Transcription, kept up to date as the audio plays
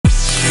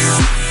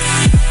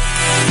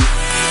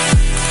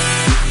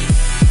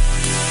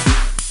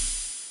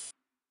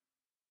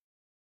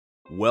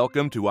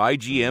Welcome to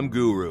IGM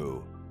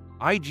Guru.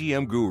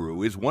 IGM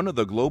Guru is one of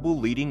the global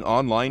leading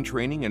online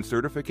training and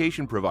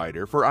certification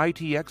provider for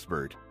IT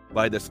expert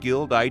by the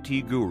skilled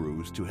IT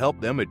gurus to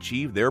help them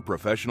achieve their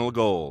professional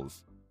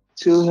goals.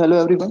 So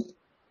hello everyone.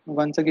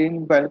 Once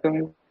again, welcome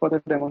you for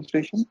the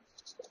demonstration.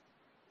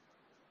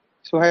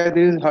 So hi,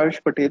 this is Harsh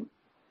Patel.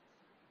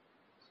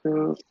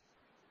 So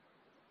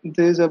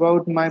this is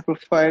about my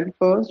profile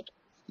first.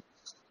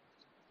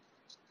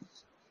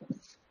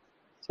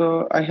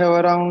 So I have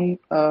around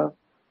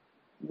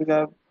we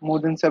have more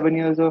than 7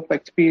 years of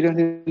experience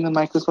in the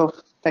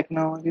Microsoft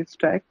technology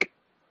stack,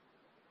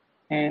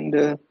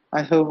 and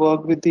I have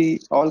worked with the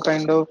all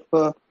kind of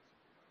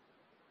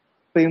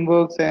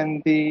frameworks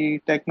and the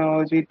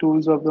technology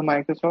tools of the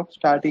Microsoft,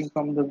 starting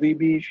from the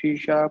VB, C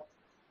Sharp,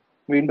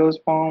 Windows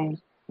Forms,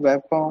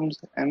 Web Forms,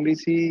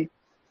 MVC,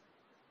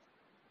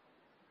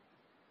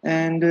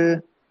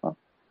 and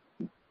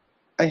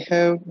I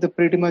have the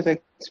pretty much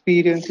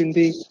experience in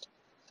the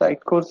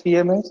Sitecore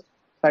CMS,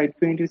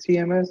 Site20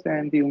 CMS,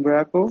 and the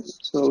Umbraco.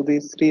 So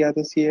these three are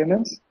the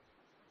CMS.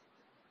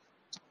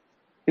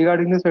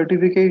 Regarding the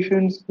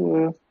certifications,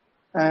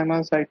 I am a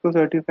Sitecore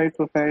certified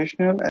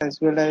professional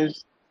as well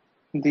as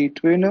the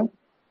twinner.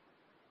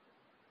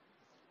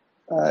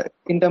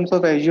 In terms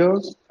of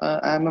Azure,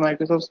 I am a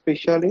Microsoft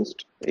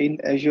specialist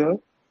in Azure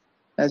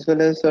as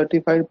well as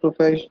certified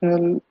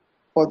professional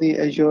for the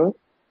Azure,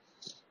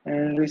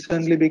 and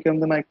recently became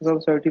the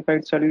Microsoft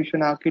Certified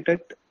Solution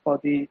Architect for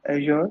the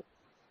Azure.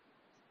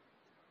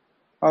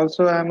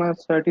 Also, I'm a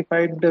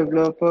certified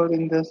developer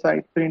in the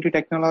Site20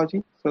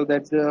 technology, so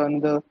that's on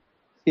the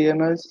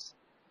CMS.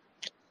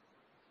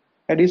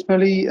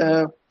 Additionally,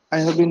 I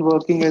have been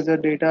working as a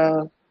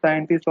data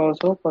scientist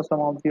also for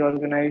some of the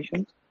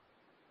organizations.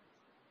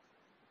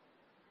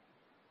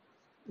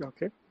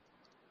 Okay.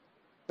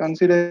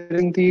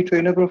 Considering the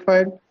trainer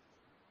profile,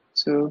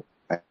 so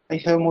I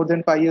have more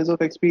than 5 years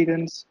of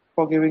experience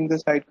for giving the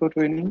Sitecore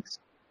trainings.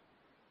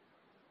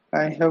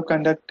 I have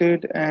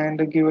conducted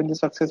and given the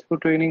successful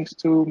trainings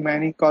to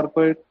many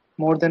corporate,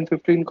 more than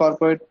 15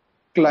 corporate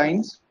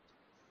clients.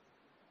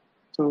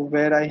 So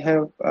where I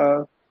have,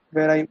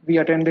 we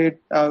attended,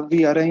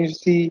 we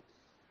arranged the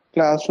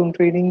classroom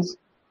trainings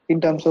in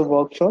terms of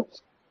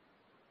workshops.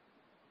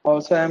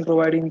 Also, I am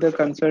providing the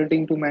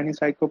consulting to many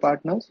Sitecore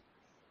partners.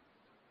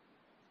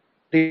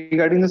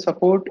 Regarding the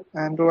support,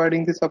 I am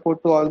providing the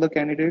support to all the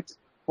candidates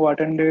who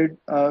attended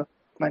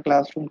my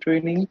classroom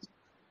trainings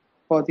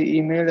for the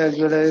email as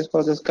well as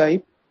for the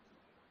Skype.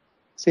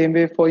 Same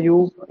way for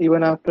you,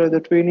 even after the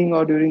training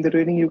or during the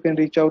training, you can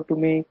reach out to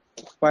me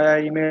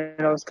via email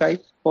or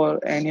Skype for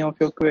any of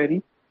your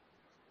query.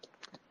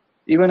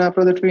 Even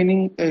after the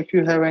training, if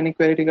you have any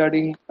query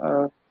regarding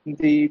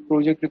the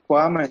project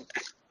requirement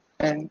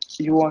and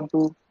you want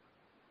to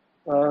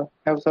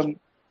have some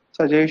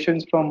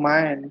suggestions from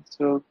my end,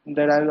 so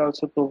that I will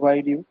also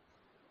provide you.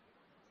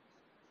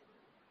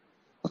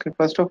 Okay,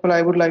 first of all,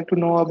 I would like to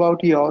know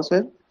about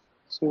yourself.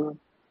 So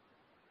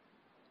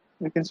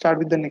we can start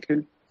with the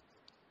Nikhil.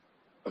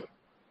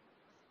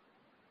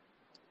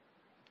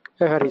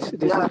 Hey Haris,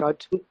 this is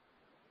Raj.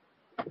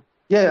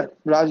 Yeah,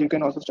 Raj, you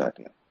can also start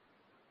here.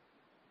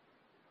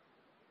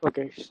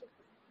 Okay.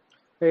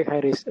 Hey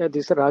Haris,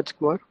 this is Raj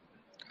Kumar.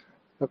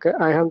 Okay,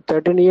 I have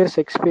 13 years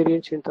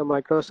experience in the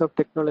Microsoft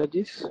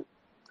technologies,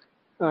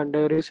 and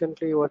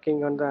recently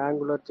working on the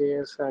Angular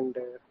JS and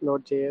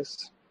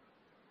Node.js.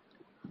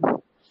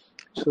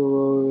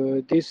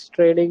 So this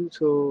training,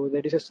 so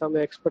there is some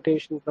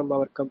expectation from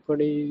our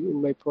company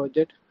in my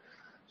project.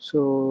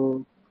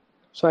 So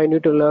I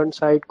need to learn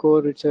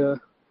Sitecore.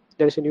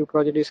 There is a new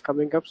project is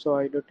coming up, so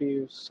I need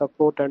to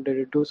support and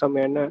do some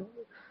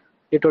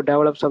need to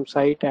develop some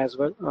site as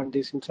well on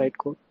this in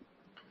Sitecore.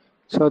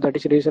 So that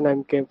is the reason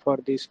I came for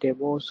this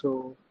demo.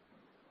 So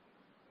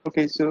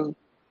okay, so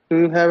do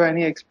you have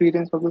any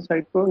experience of the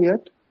Sitecore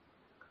yet?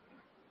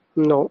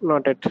 no,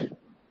 not yet.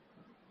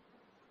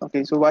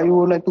 Okay, so why you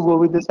would like to go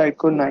with the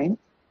Sitecore 9?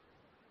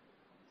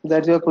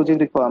 That's your project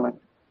requirement.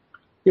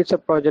 It's a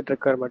project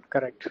requirement,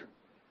 correct?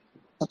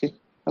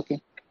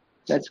 Okay,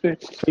 that's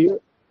great. So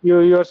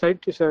your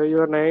site is you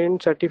are 9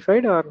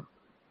 certified, or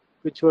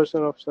which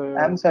version of?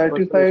 I'm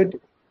certified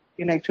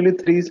in actually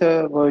three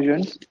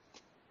versions: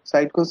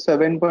 Sitecore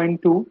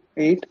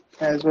 7.28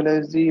 as well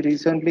as the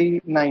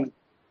recently 9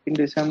 in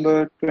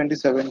December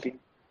 2017.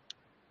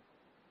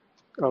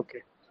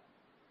 Okay,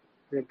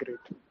 very great.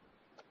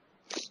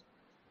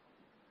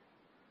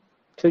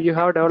 So you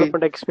have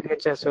development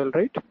experience as well,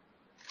 right?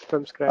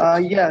 From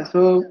scratch. Yeah,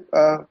 so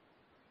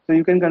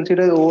you can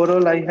consider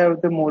overall I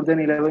have the more than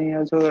 11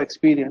 years of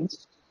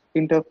experience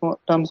in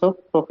terms of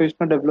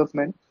professional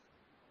development.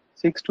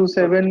 6 to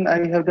 7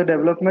 I have the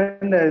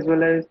development as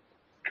well as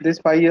this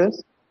 5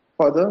 years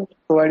for the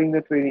providing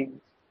the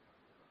training.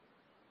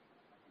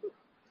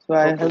 So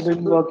I have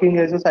been working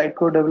as a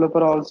Sitecore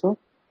developer also,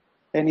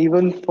 and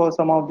even for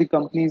some of the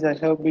companies I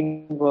have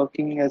been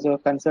working as a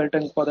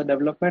consultant for the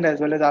development as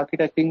well as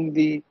architecting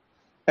the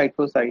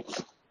Sitecore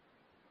sites.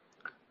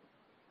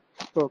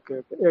 Okay,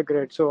 okay. Yeah,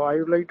 great. So I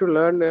would like to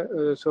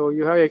learn. So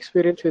you have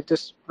experience with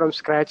this from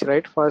scratch,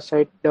 right? For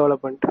site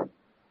development.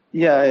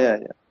 Yeah, yeah,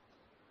 yeah.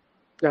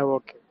 Yeah,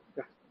 okay.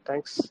 Yeah,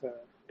 thanks.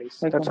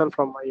 Please. That's Welcome. all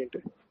from my end.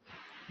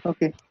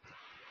 Okay.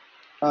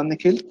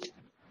 Nikhil.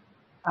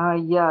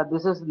 Yeah,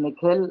 this is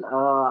Nikhil.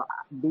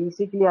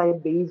 Basically, I am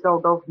based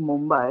out of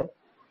Mumbai.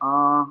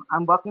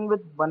 I'm working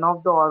with one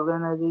of the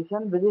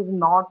organization which is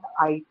not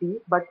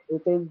IT, but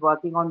it is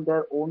working on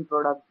their own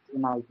products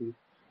in IT.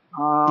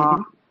 Uh,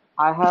 Mm-hmm.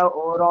 I have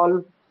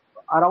overall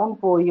around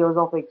 4 years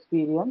of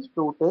experience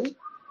total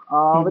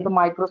with Mm-hmm. the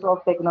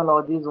Microsoft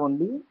technologies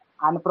only,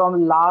 and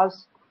from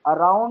last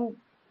around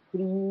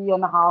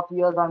 3.5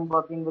 years, I'm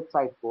working with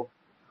Siteco.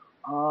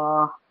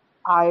 Uh,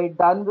 I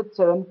done with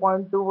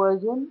 7.2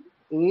 version,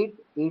 8,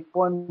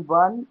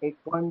 8.1,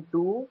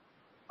 8.2.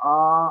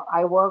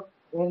 I work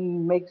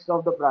in mix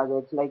of the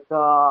projects. Like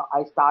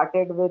I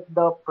started with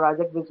the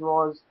project which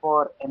was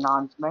for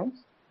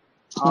enhancements.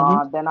 Mm-hmm.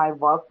 Then I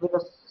worked with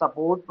a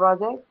support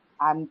project,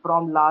 and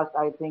from last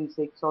I think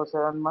 6 or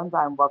 7 months,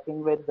 I'm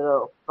working with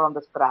the from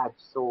the scratch.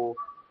 So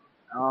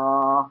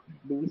uh,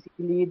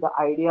 basically, the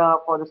idea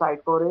for the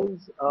Sitecore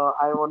is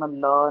I want to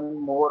learn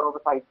more of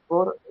the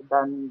Sitecore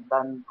than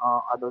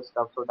other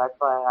stuff. So that's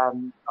why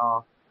I'm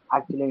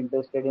actually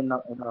interested in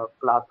a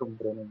classroom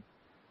training.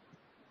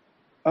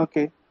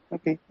 Okay.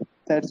 Okay.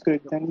 That's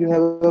great. Then you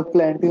have a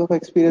plenty of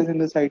experience in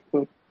the site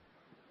code.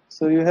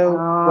 So you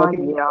have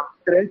working Yeah.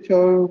 scratch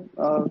or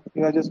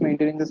you are just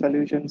maintaining the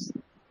solutions.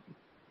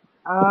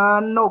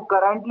 No,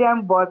 currently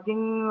I'm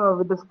working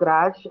with the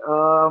Scratch.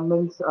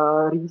 Means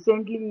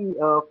recently,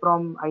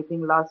 from I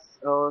think last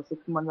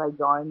 6 months, I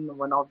joined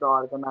one of the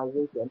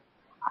organization,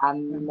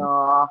 and Mm-hmm.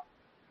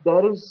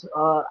 there is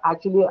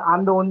actually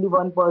I'm the only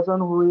one person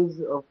who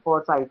is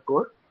for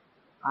Sitecore,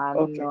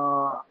 and Okay.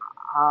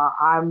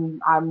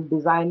 I'm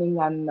designing,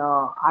 and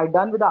I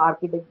done with the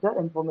architecture,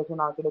 information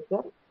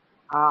architecture,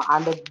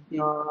 and the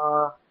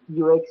Mm.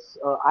 UX.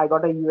 I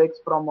got a UX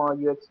from a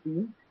UX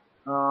team,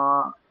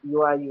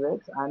 UI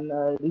UX, and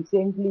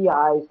recently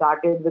I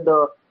started with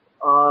uh,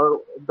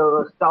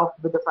 the stuff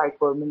with the site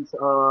code, means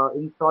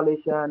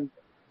installation,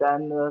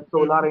 then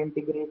solar Mm.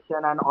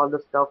 integration, and all the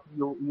stuff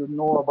you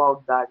know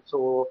about that.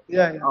 So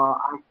Yeah, yeah.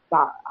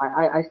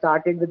 I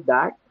started with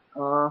that.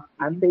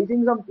 I'm Mm-hmm.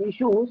 facing some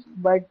issues,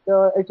 but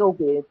it's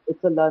okay.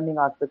 It's a learning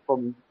aspect for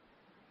me.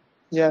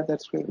 Yeah,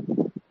 that's great.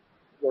 Oh,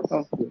 Yes,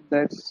 yes,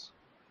 that's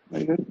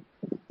very good.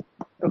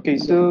 Okay,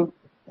 yes. so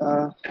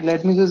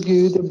let me just give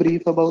you the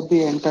brief about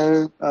the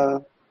entire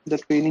the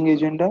training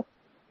agenda.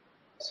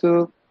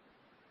 So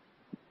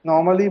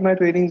normally my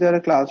trainings are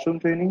classroom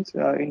trainings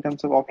in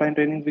terms of offline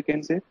trainings we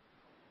can say.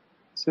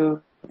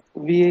 So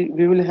we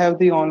will have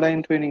the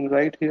online training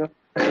right here.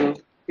 So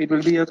it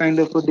will be a kind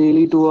of a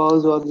daily 2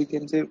 hours or we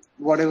can say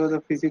whatever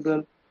the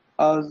feasible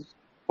hours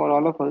for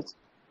all of us.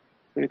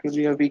 So it will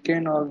be a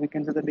weekend or we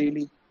can say the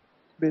daily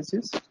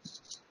basis.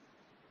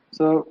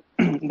 So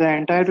the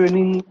entire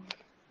training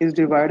is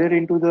divided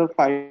into the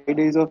 5 days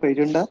of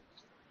agenda.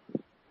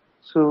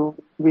 So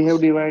we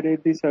have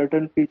divided the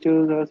certain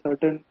features or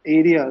certain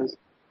areas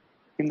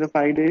in the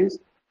 5 days,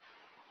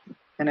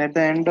 and at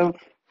the end of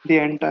the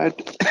entire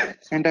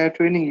entire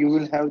training, you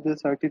will have the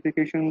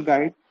certification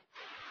guide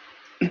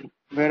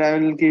where I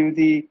will give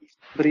the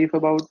brief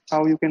about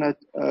how you can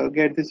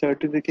get the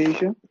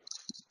certification,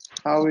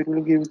 how it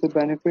will give the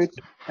benefit,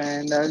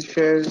 and I'll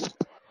share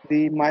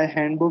the my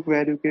handbook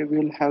where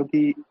will have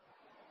the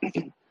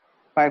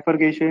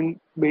bifurcation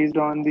based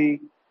on the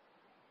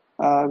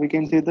we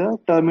can say the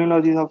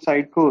terminologies of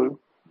Sitecore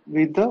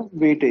with the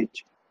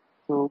weightage.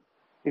 So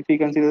if we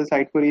consider the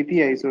Sitecore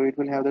API, so it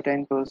will have the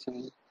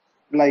 10%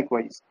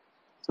 likewise.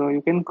 So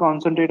you can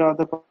concentrate on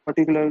the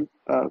particular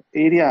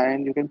area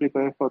and you can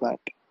prepare for that.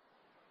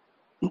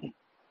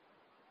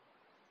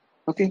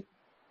 Okay.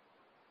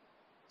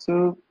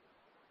 So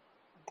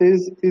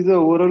this is the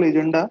overall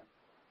agenda.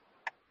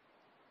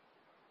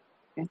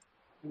 Okay.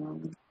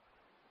 Um,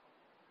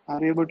 are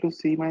you able to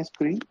see my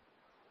screen?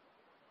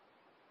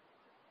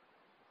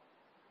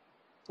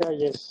 Yeah,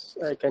 yes,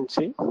 I can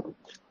see.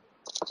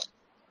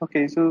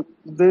 Okay. So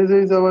this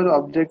is our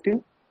objective.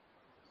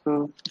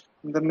 So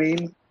the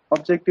main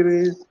objective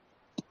is,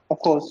 of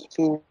course,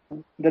 to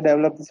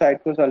develop the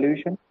Sitecore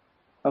solution.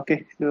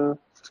 Okay,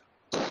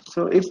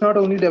 so it's not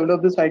only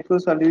develop the Sitecore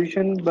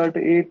solution, but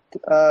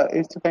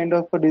it's kind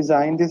of a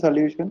design the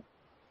solution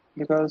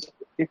because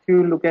if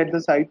you look at the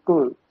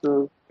Sitecore,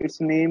 so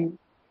its name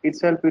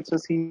itself it's a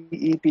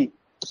CEP,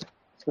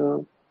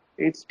 so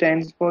it stands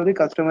for the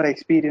Customer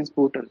Experience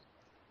Portal,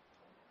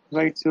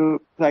 right? So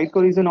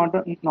Sitecore is not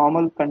a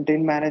normal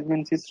content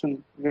management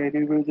system where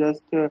you will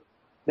just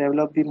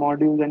develop the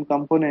modules and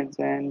components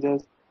and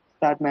just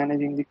start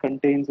managing the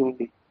contents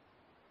only.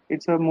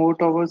 It's a more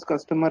towards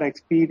customer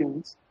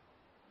experience.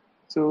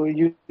 So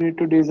you need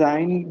to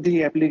design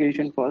the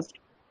application first,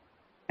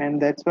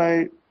 and that's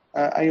why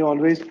I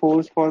always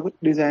force for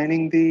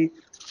designing the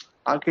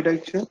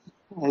architecture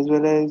as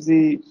well as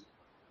the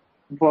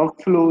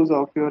workflows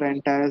of your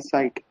entire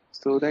site,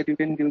 so that you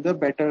can give the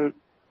better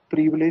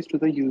privilege to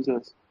the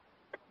users.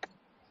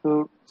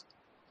 So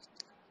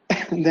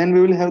then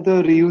we will have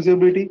the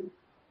reusability.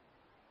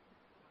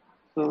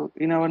 So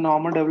in our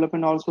normal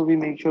development also we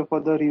make sure for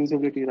the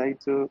reusability,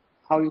 right? So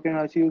how you can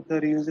achieve the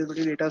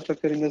reusability data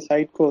structure in the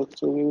site code.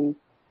 So we will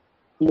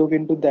look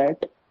into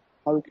that,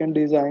 how you can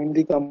design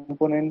the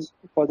components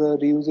for the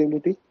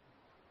reusability.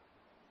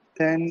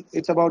 Then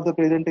it's about the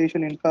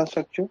presentation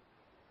infrastructure.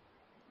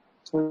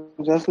 So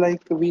just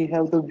like we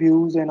have the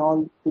views and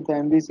all with the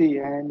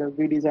MVC, and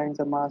we design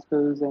some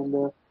masters and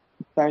the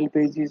style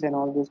pages and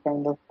all this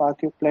kind of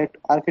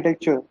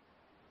architecture.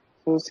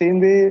 So same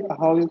way,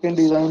 how you can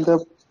design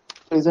the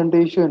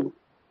presentation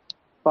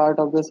part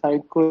of the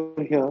site core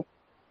here,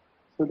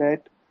 so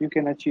that you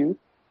can achieve.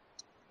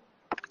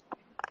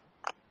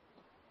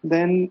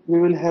 Then we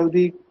will have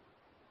the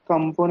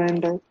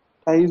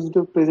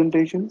componentized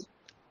presentations.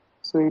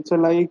 So it's a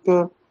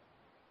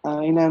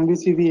in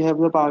MVC we have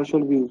the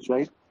partial views,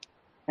 right?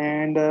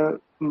 And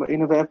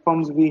in a web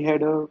forms we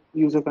had a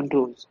user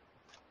controls.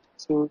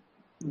 So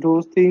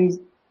those things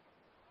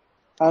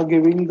are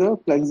giving the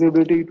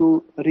flexibility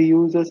to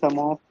reuse the sum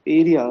of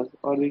areas,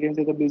 or we can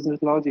say the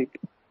business logic,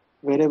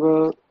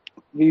 wherever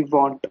we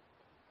want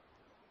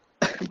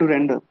to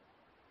render.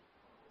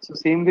 So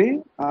same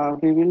way,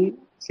 we will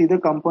see the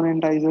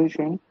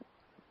componentization,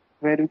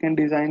 where you can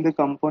design the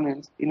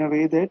components in a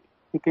way that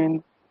you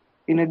can,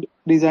 in a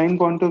design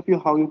point of view,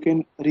 how you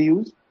can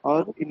reuse,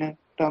 or in a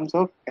terms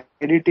of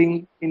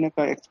editing in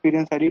a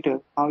experience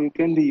editor, how you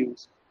can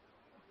reuse.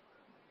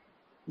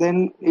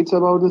 Then it's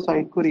about the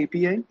Sitecore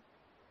API.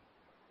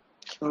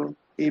 So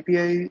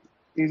API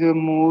is a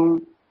more,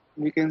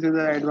 we can say,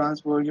 the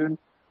advanced version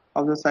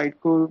of the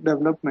Sitecore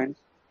development,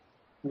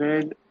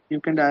 where you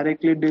can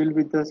directly deal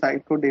with the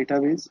Sitecore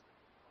database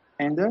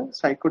and the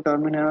Sitecore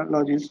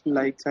terminologies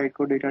like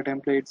Sitecore data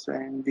templates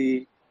and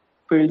the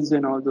fields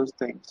and all those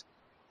things.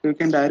 So you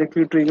can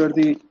directly trigger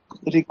the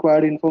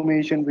required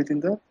information within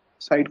the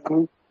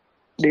Sitecore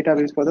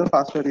database for the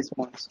faster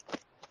response.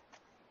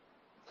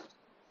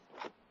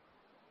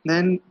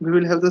 Then we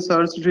will have the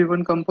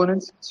search-driven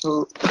components.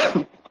 So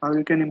how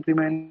you can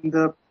implement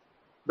the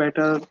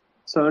better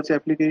search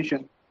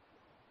application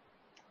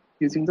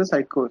using the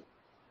Sitecore.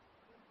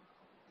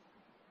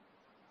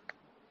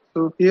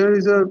 So here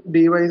is a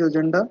day-wise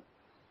agenda.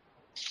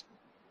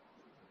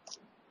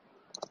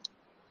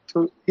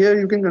 So here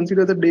you can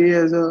consider the day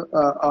as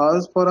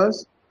hours for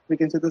us. We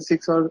can say the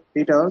 6 or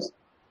 8 hours,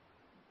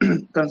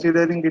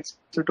 considering it's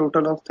a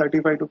total of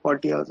 35 to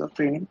 40 hours of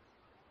training.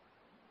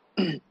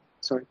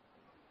 Sorry.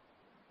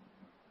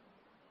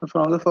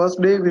 From the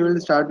first day, we will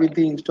start with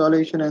the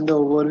installation and the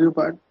overview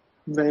part,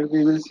 where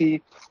we will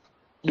see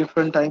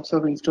different types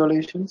of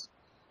installations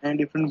and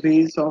different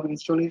ways of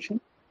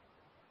installation.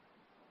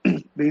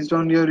 Based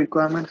on your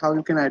requirement, how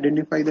you can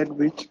identify that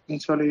which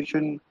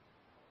installation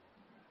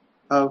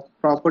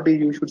property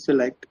you should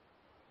select.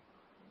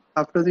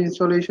 After the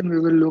installation, we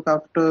will look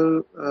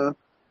after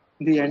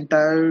the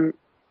entire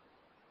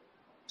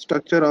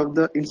structure of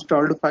the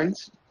installed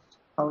files,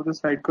 how the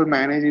Sitecore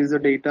manages the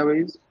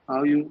database,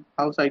 how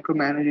Sitecore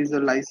manages the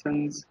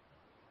license,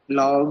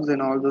 logs,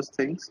 and all those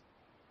things.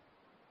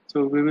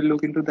 So we will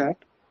look into that.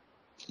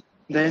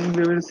 Then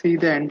we will see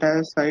the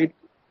entire site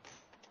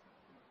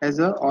as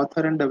a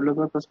author and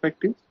developer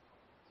perspective.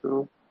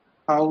 So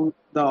how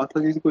the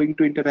author is going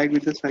to interact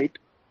with the site,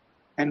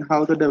 and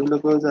how the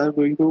developers are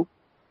going to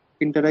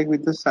interact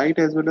with the site,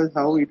 as well as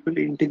how it will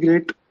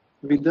integrate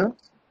with the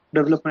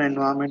development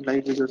environment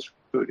like Visual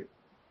Studio.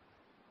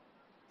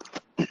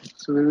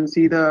 So we will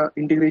see the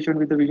integration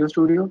with the Visual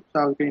Studio, so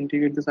how we can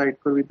integrate the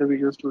Sitecore with the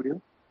Visual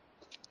Studio.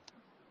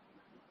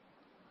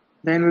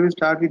 Then we will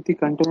start with the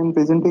content and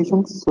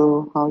presentations.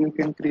 So how you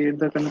can create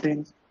the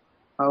contents,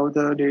 how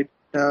the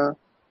data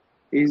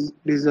is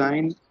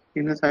designed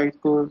in the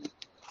Sitecore.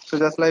 So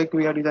just like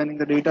we are designing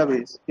the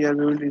database, here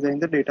we will design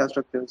the data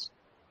structures.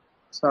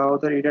 So how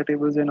the data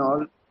tables and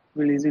all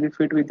will easily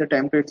fit with the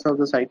templates of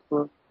the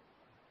Sitecore.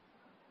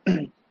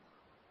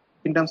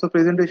 In terms of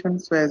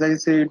presentations, so as I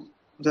said,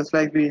 just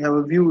like we have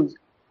a views,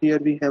 here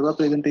we have a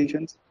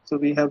presentations. So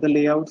we have the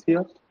layouts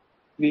here,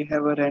 we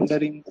have a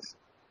renderings,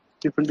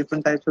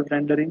 different types of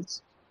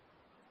renderings.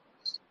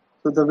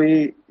 So the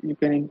way you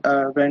can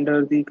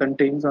render the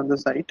contents on the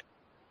site.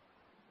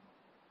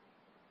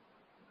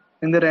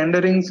 In the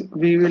renderings,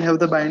 we will have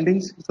the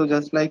bindings. So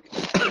just like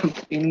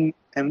in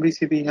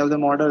MVC, we have the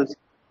models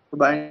to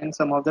bind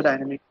some of the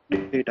dynamic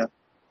data.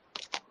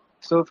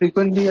 So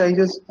frequently, I'm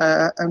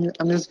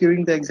just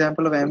giving the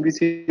example of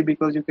MVC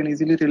because you can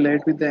easily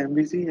relate with the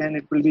MVC, and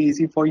it will be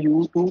easy for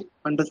you to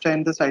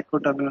understand the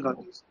Sitecore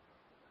terminologies.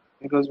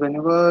 Because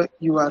whenever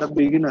you are a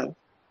beginner,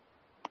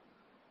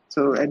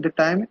 so at the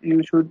time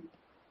you should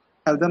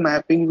have the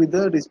mapping with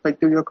the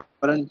respective your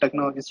current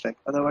technology stack.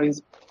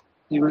 Otherwise,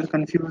 you will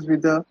confuse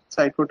with the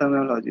Sitecore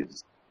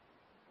terminologies.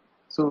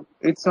 So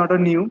it's not a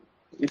new;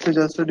 it's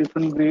just a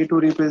different way to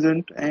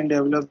represent and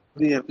develop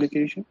the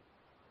application.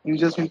 You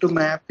just need to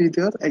map with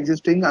your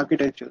existing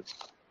architectures.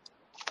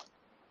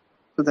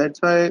 So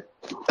that's why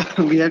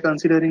we are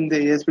considering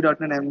the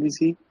ASP.NET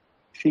MVC,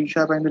 C#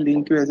 and the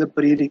LINQ as a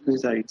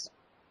prerequisites.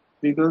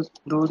 because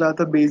those are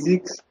the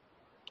basics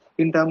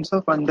in terms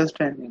of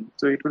understanding.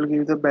 So it will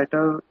give the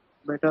better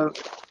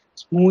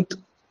smooth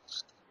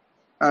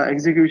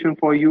execution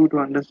for you to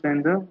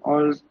understand the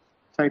all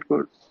site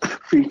code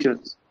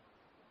features.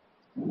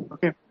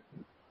 Okay.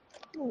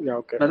 Yeah,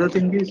 okay. Another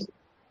thing is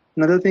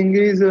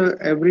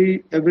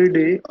every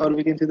day, or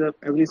we can say that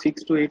every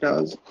 6 to 8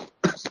 hours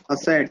a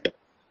set,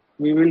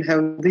 we will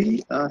have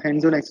the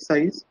hands-on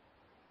exercise.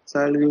 So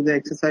I'll give the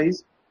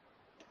exercise.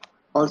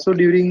 Also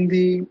during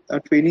the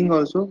training,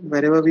 also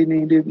wherever we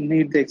need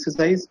the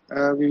exercise,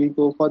 we will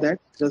go for that.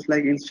 Just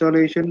like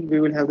installation, we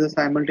will have the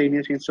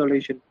simultaneous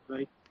installation,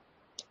 right?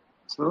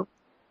 So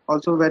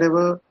also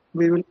wherever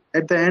we will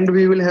at the end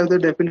we will have the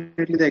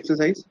definitely the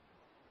exercise.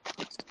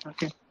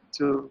 Okay.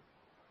 So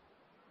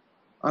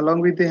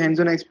along with the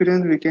hands-on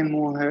experience, we can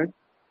move ahead.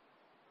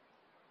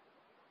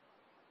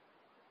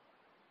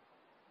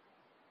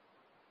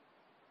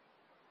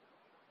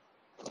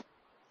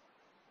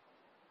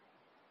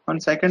 On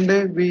second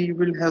day, we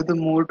will have the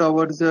more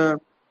towards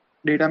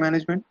data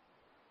management.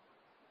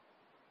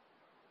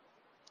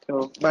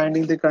 So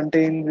binding the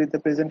content with the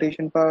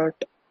presentation part,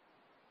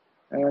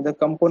 the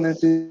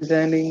components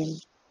designing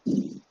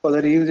for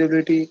the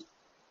reusability,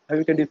 how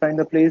we can define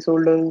the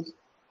placeholders.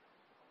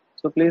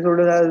 So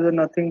placeholder has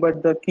nothing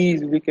but the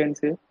keys, we can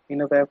say.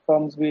 In a web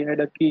forms, we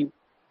had a key.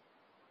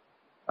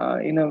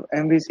 In a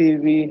MVC,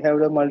 we have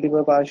the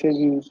multiple partial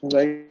views,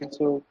 right?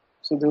 So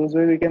those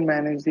way we can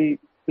manage the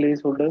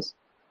placeholders.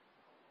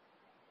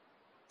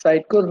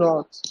 Sidecore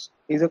Rocks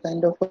is a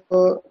kind of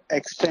a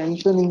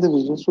extension in the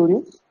Visual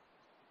Studio.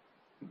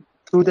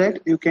 Through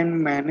that, you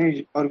can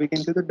manage, or we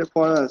can say that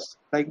for us,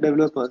 like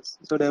developers.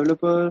 So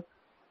developer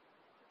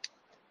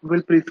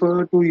will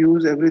prefer to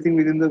use everything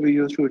within the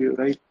Visual Studio,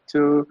 right?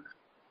 So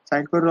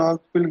Sidecore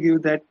Rocks will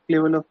give that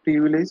level of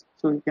privilege,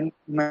 so you can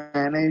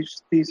manage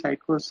the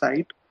Sidecore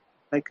site,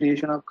 like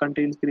creation of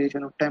contents,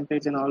 creation of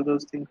templates, and all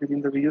those things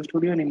within the Visual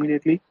Studio, and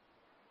immediately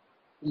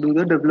do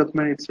the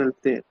development itself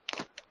there.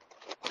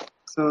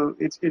 So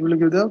it will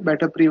give the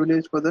better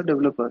privilege for the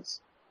developers.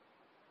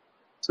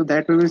 So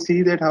that we will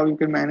see that how you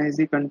can manage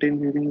the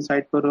content using the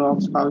Sidecore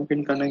Rocks, how you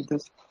can connect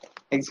this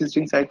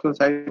existing Sidecore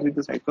site with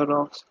the Sidecore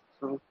Rocks.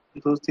 So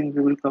those things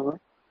we will cover.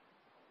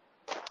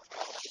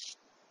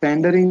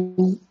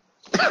 Rendering,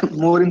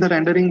 more in the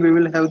rendering, we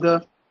will have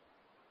the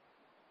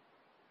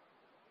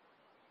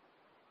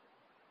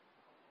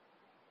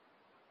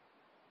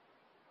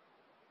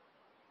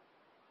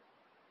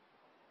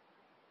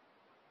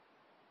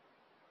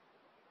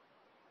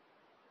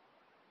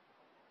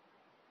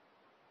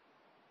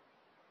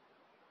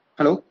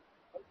hello.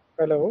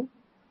 Hello.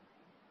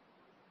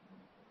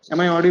 Am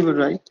I audible,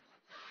 right?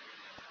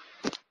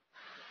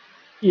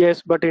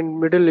 Yes, but in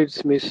middle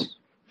it's miss.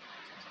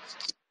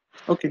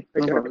 Okay, I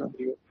no cannot problem.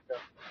 hear you.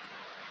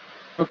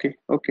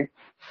 Okay.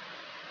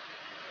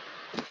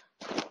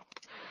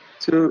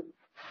 So,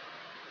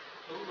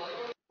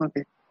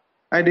 okay.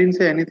 I didn't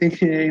say anything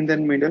in the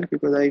middle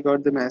because I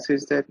got the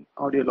message that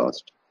audio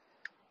lost.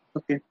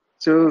 Okay.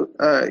 So,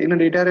 in a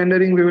data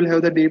rendering, we will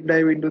have the deep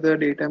dive into the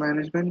data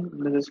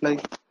management, just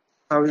like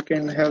how you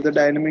can have the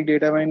dynamic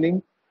data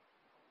binding,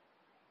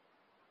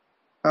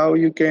 how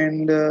you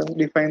can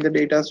define the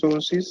data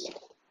sources.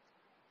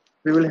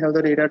 We will have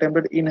the data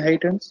template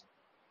inheritance.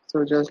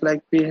 So, just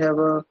like we have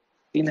a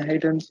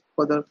inheritance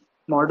for the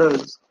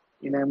models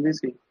in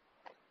MVC,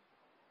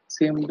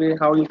 same way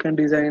how you can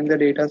design the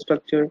data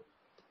structure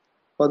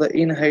for the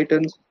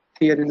inheritance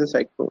here in the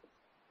Sidecore.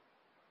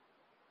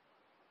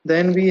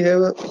 Then we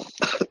have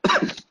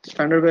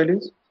standard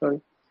values. Sorry.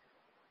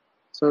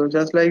 So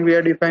just like we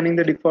are defining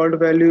the default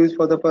values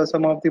for the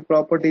some of the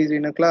properties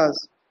in a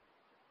class,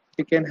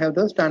 we can have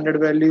the standard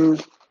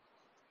values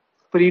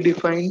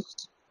predefined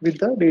with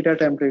the data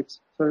templates.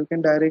 So you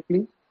can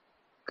directly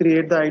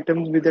create the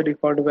items with the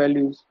default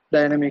values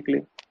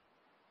dynamically.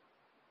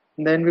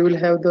 And then we will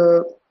have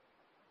the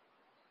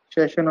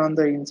session on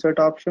the insert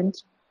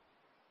options.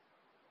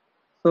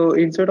 So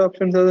insert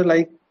options are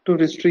like to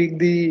restrict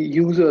the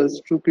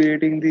users to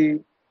creating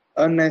the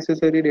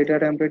unnecessary data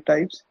template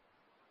types.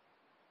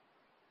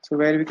 So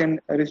where we can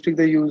restrict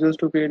the users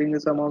to creating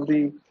some of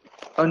the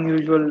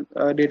unusual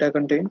data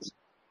contains.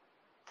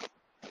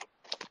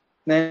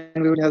 Then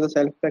we will have the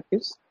self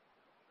practice.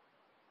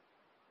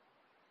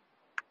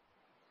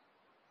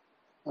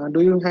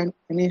 Do you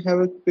have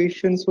a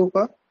question so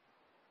far?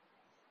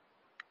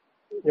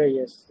 Yeah,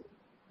 yes.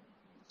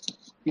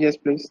 Yes,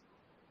 please.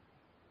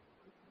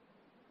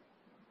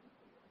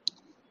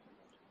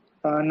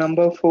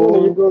 Number No,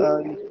 four. you go.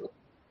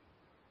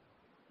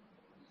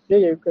 Yeah,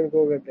 you can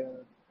go with.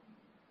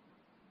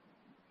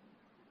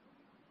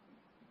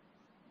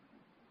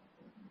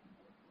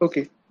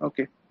 Okay,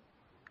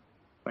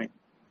 fine.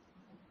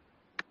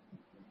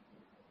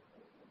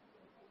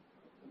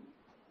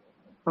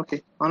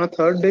 Okay, on a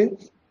third day,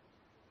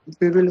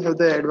 we will have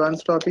the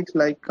advanced topics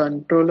like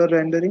controller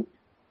rendering.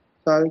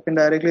 So you can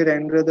directly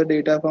render the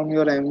data from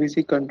your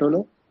MVC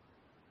controller.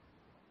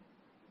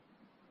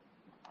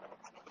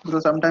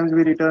 Because sometimes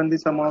we return the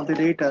sum of the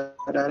data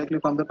directly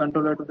from the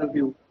controller to the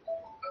view.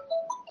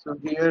 So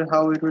here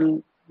how it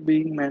will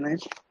be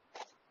managed.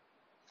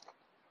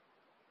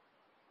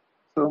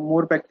 So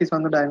more practice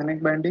on the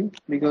dynamic binding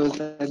because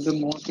that's the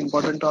most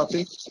important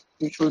topic.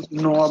 You should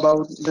know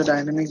about the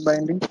dynamic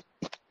binding.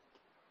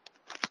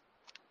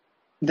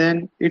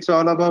 Then it's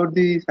all about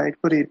the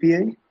Sitecore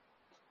API.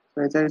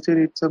 So as I said,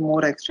 it's a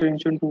more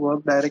extension to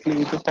work directly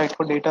with the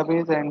Sitecore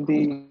database and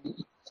the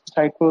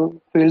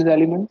Sitecore fields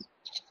elements,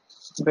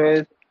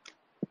 where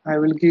I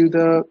will give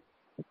the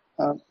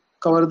uh,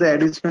 cover the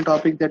additional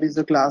topic that is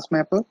the class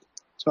mapper.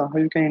 So how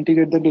you can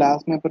integrate the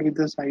class mapper with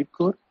the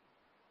Sitecore,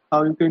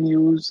 how you can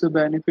use the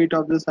benefit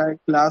of the site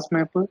class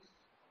mapper,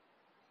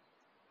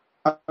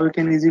 how you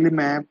can easily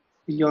map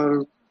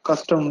your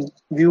custom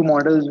view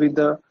models with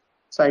the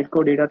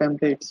Sitecore data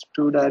templates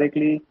to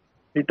directly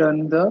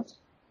return the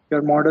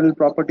your model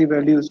property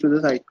values to the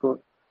Sitecore.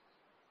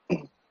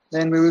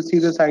 Then we will see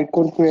the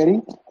Sitecore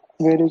query,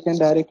 where you can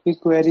directly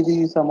query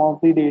the some of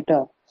the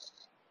data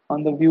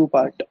on the view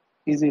part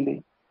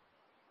easily.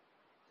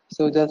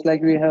 So just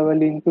like we have a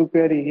link to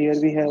query, here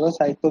we have a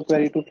Sitecore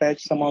query to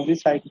fetch some of the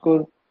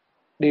Sitecore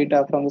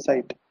data from the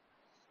site.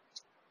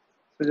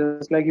 So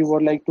just like you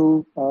would like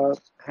to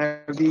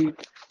have the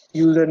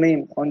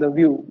username on the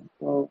view,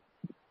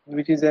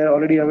 which is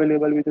already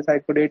available with the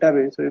Sitecore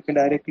database. So you can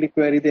directly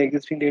query the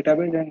existing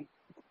database and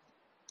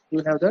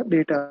you have the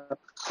data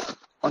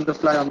on the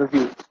fly on the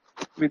view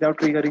without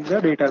triggering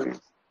the database.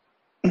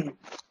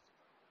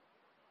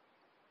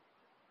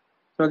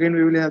 So again,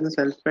 we will have the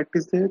self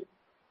practice there.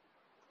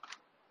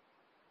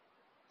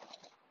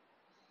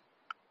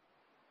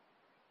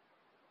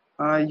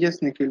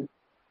 Yes, Nikhil.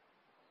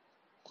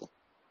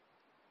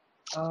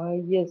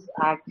 Yes,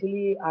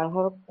 actually, I have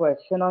a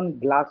question on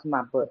Glass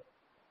Mapper.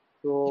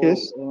 So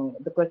Yes.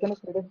 the question is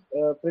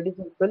pretty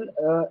simple.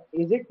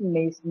 Is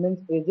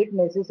it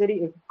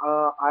necessary if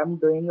I'm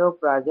doing a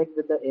project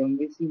with the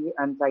MVC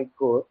and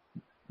Sitecore?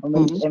 I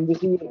mean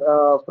MVC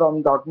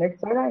from .NET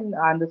side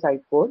and the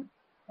Sitecore.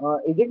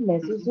 Is it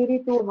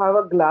necessary to have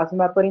a Glass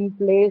Mapper in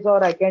place,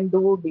 or I can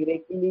do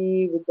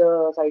directly with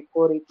the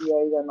Sitecore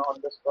APIs and all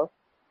the stuff?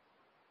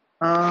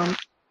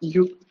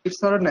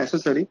 It's not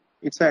necessary.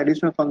 It's an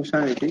additional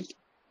functionality.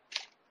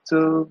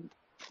 So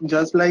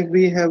just like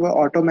we have an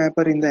auto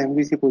mapper in the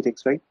MVC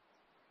projects, right?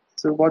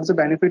 So what's the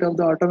benefit of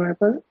the auto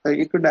mapper?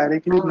 It could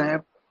directly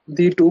map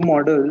the two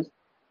models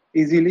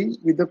easily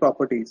with the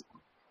properties.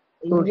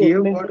 So Yes,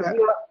 here means what?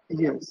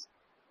 Yes.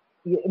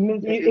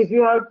 means if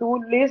you have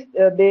two lists,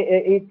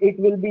 it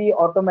will be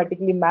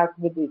automatically mapped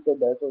with each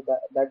other. So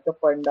that's the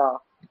point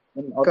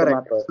in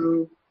Correct.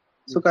 AutoMapper.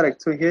 So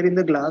correct. So here in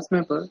the glass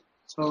mapper,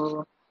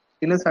 so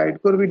in a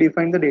Sitecore we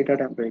define the data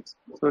templates.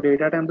 So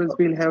data templates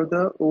will have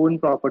the own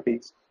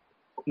properties.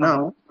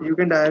 Now you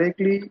can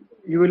directly,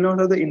 you will not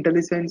have the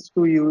intelligence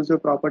to use the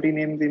property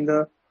names in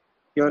the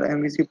your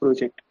MVC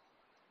project,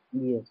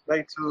 Yes.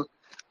 right? So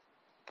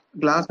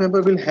glass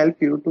mapper will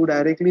help you to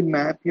directly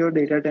map your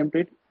data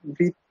template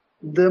with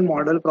the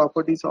model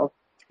properties of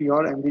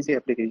your MVC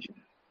application.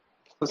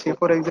 So say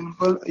for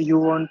example, you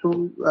want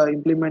to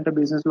implement a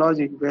business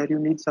logic where you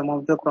need some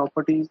of the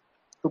properties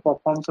to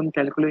perform some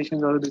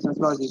calculations or business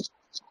logic,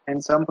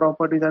 and some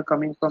properties are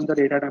coming from the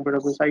data template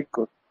of the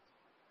Sitecore.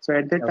 So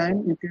at that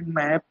time, you can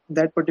map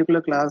that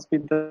particular class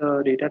with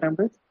the data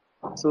template.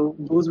 So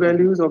those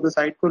values of the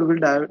Sitecore will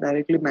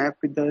directly map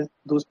with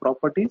those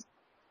properties,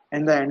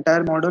 and the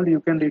entire model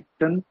you can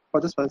return for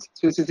the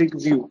specific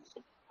view.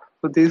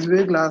 So this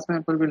way, Glass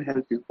Mapper will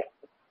help you.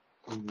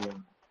 Yeah.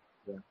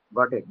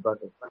 Got it.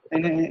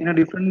 In a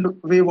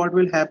different way, what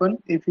will happen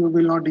if you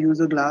will not use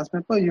a glass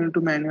mapper? You need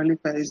to manually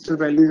fetch the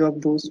values of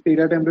those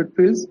data template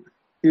fields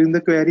using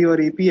the query or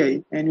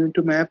API, and you need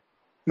to map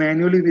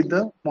manually with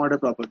the model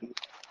property.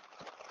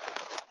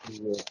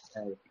 Yes.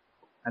 Right.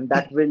 And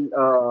that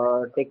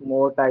will take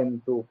more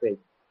time to fetch.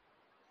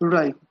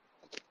 Right.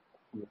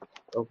 Yes.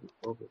 Okay.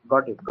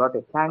 Got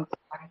it. Thanks.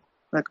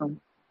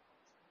 Welcome.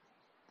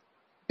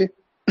 Okay.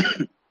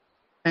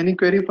 Any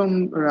query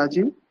from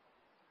Rajiv?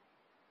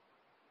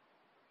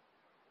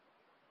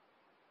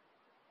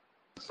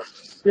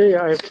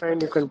 Yeah, I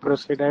find you can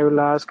proceed. I will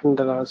ask in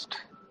the last.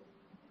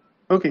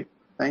 Okay.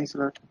 Thanks a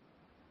lot.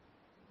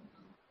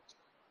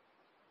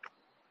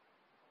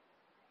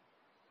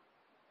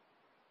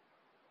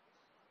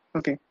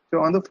 Okay.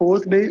 So on the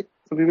fourth day,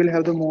 we will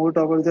have the more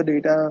towards the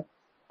data.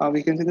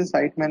 We can see the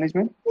site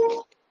management.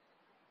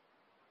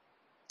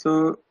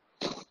 So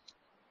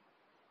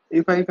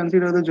if I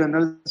consider the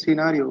general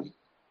scenario,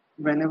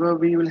 whenever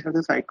we will have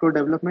the Sitecore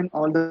development,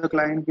 all the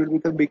clients will be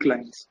the big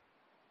clients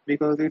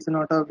because it's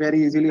not a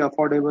very easily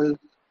affordable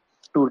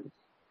tool.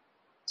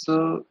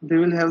 So they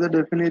will have the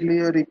definitely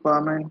a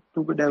requirement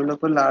to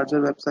develop a larger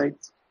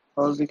websites,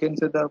 or we can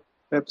say the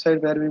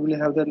website where we will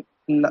have the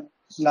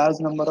large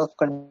number of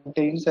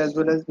contains as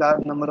well as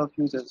large number of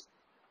users.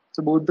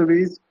 So both the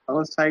ways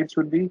our site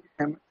should be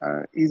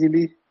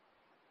easily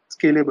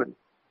scalable.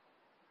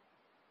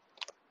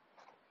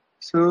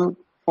 So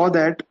for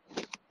that,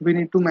 we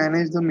need to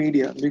manage the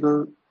media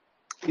because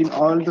in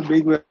all the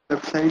big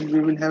websites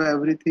we will have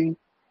everything.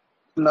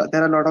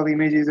 There are a lot of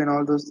images and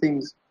all those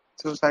things.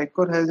 So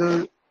Sitecore has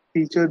a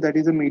feature that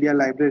is a media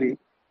library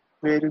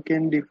where you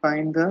can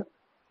define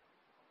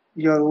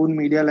your own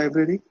media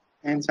library,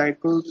 and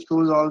Sitecore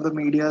stores all the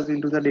medias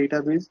into the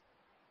database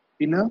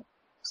in a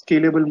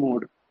scalable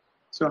mode.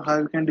 So how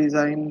you can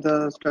design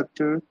the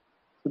structure,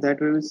 so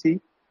that we will see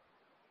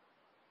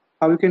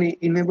how you can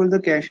enable the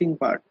caching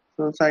part.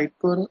 So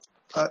Sitecore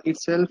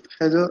itself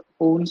has a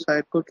own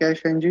Sitecore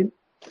cache engine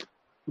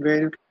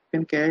where you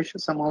can cache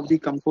some of the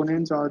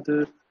components or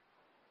the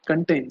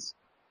contents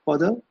for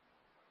the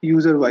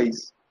user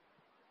wise.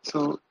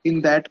 So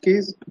in that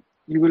case,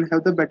 you will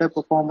have the better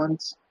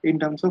performance in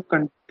terms of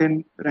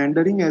content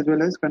rendering as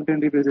well as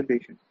content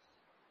representation.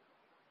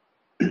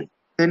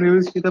 Then we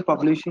will see the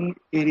publishing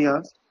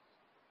areas.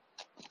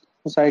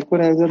 So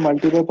Sitecore has a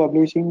multiple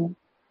publishing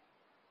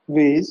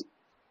ways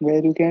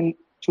where you can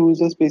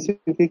choose a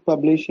specific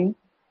publishing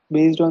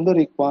based on the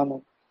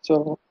requirement.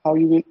 So how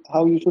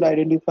you should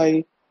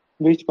identify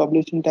which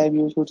publishing type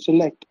you should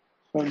select.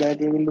 So that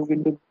we will look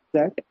into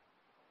that.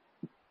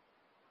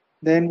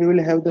 Then we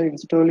will have the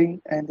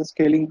installing and the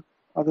scaling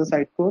of the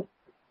Sitecore.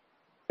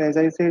 As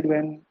I said,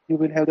 when you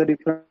will have the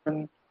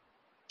different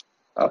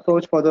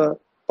approach for the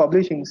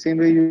publishing, same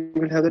way you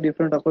will have the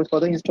different approach for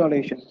the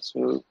installation.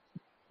 So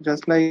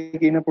just like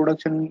in a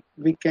production,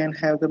 we can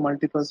have the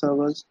multiple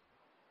servers.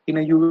 In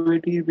a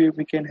UAT,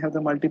 we can have the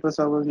multiple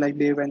servers like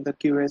Dev and the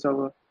QA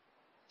server.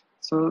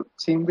 So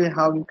same way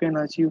how you can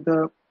achieve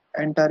the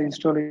entire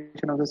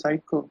installation of the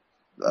Sitecore,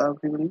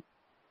 we will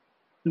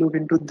look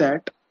into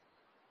that.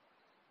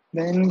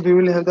 Then we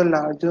will have the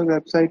larger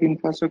website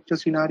infrastructure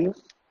scenario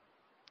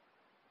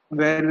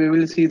where we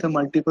will see the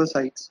multiple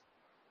sites.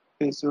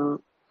 Okay,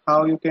 so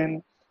how you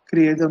can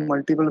create the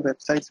multiple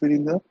websites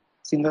within the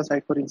single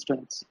Sitecore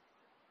instance.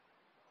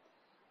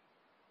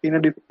 In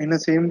the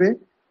same way,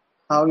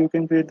 how you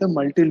can create the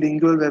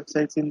multilingual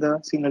websites in the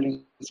single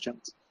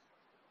instance.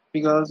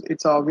 Because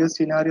it's obvious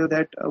scenario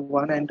that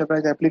one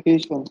enterprise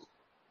application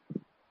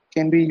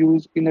can be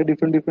used in a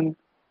different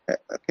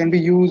can be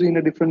used in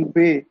a different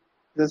way,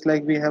 just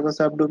like we have a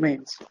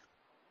subdomains.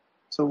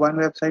 So one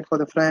website for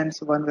the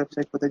France, one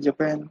website for the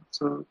Japan.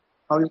 So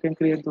how you can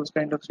create those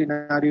kind of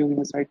scenarios in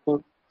a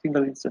Sitecore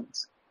single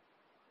instance.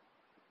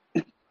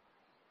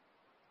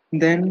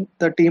 Then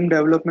the team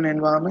development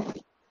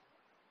environment.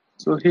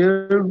 So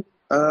here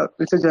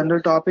it's a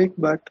general topic,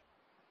 but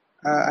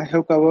I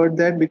have covered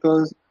that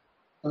because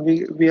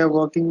we are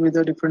working with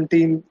the different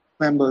team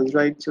members,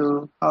 right?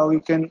 So how we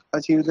can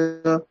achieve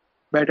the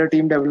better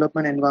team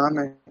development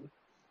environment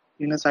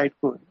in a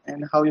Sitecore,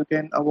 and how you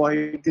can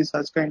avoid this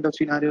such kind of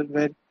scenarios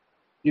where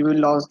you will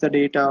lose the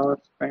data or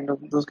kind of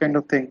those kind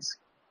of things.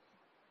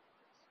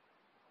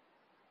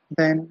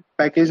 Then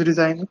package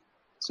design.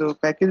 So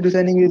package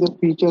designing is a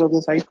feature of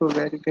the Sitecore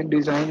where you can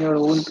design your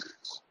own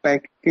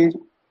package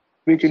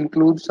which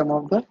includes some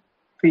of the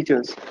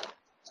features.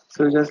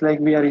 So just like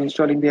we are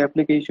installing the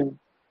application,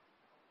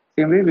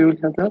 same way we will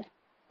have the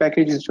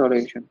package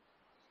installation.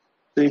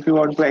 So if you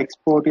want to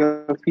export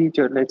your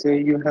feature, let's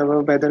say you have a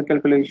weather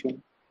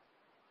calculation.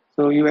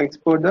 So you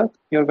export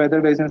your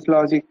weather business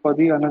logic for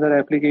the another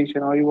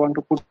application, or you want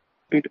to put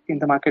it in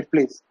the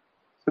marketplace.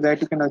 So that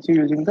you can achieve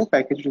using the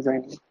package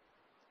design.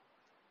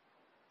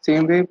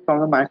 Same way from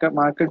the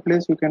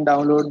marketplace, you can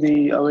download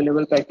the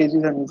available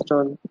packages and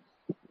install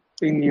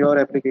in your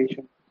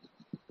application.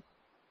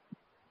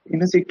 In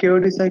the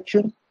security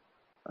section,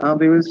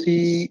 we will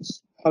see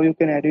how you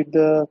can edit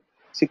the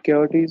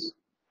securities,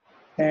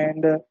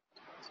 and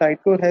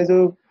Sitecore has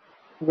a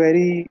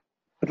very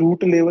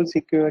root level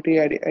security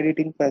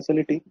editing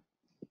facility.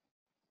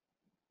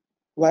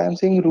 Why I'm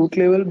saying root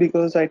level?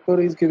 Because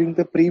Sitecore is giving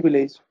the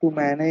privilege to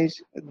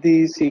manage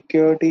the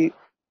security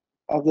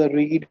of the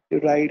read,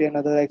 write, and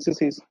other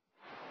accesses,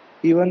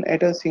 even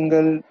at a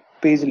single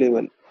page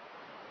level.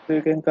 So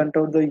you can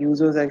control the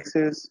user's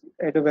access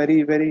at a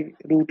very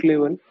root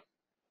level.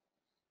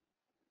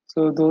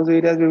 So those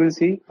areas we will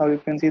see how you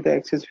can see the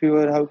access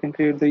viewer, how you can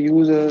create the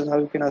users, how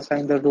you can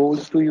assign the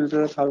roles to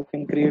users, how you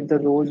can create the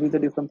roles with the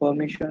different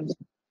permissions.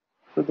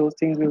 So those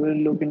things we will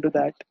look into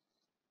that.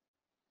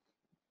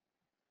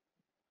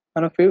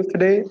 On a fifth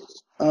day,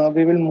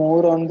 we will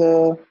more on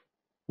the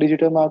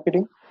digital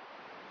marketing.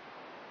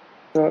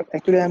 So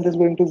actually, I'm just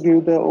going to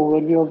give the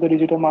overview of the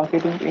digital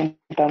marketing in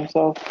terms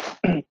of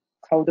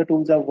how the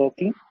tools are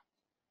working.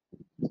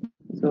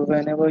 So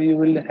whenever you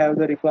will have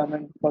the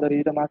requirement for the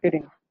digital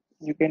marketing,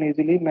 you can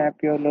easily map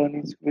your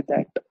learnings with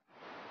that.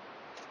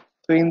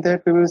 So in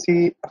that, we will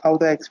see how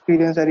the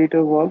experience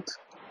editor works,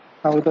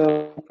 how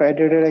the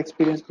federated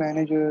experience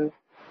manager,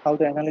 how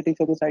the analytics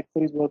of the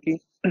Sitecore is working,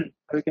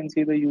 how you can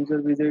see the user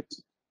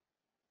visits,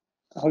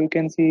 how you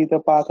can see the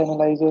path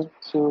analyzer.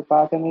 So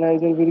path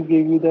analyzer will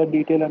give you the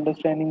detailed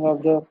understanding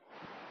of the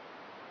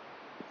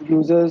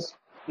user's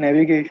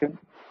navigation.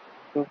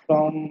 So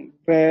from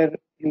where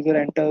user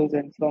enters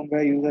and from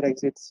where user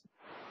exits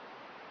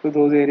to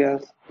those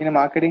areas. In a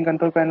marketing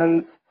control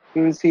panel,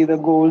 you will see the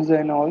goals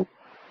and all.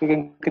 You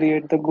can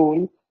create the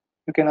goal.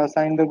 You can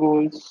assign the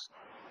goals.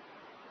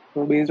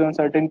 So based on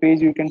certain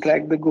page, you can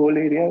track the goal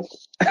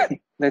areas.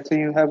 Let's say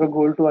you have a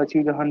goal to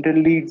achieve the 100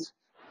 leads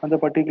on the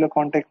particular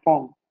contact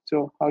form.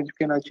 So how you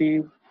can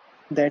achieve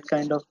that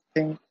kind of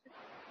thing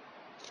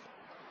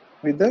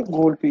with the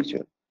goal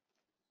feature.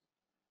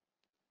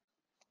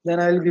 Then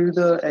I'll give you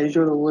the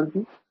Azure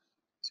overview.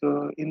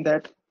 So in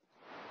that,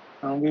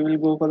 we will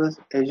go for the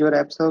Azure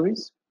App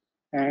Service,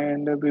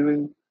 and we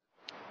will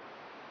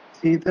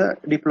see the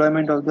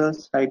deployment of the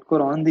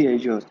Sitecore on the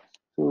Azure.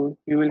 So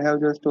you will have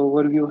just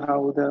overview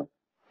how the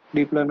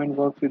deployment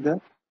works with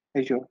the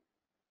Azure.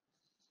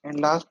 And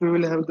last, we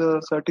will have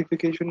the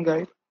certification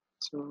guide.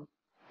 So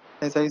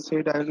as I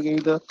said,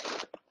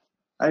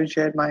 I'll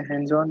share my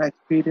hands-on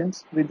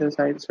experience with the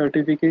site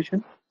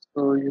certification.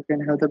 So you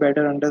can have the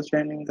better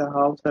understanding the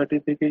how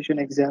certification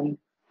exam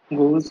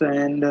goes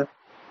and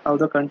how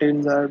the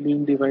contents are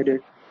being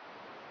divided.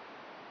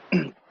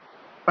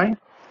 Fine.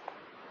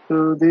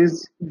 So this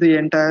is the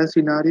entire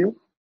scenario.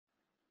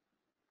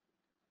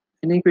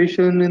 Any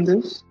question in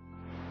this?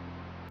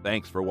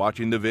 Thanks for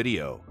watching the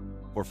video.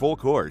 For full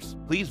course,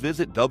 please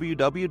visit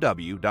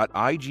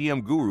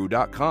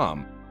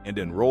www.igmguru.com and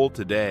enroll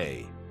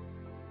today.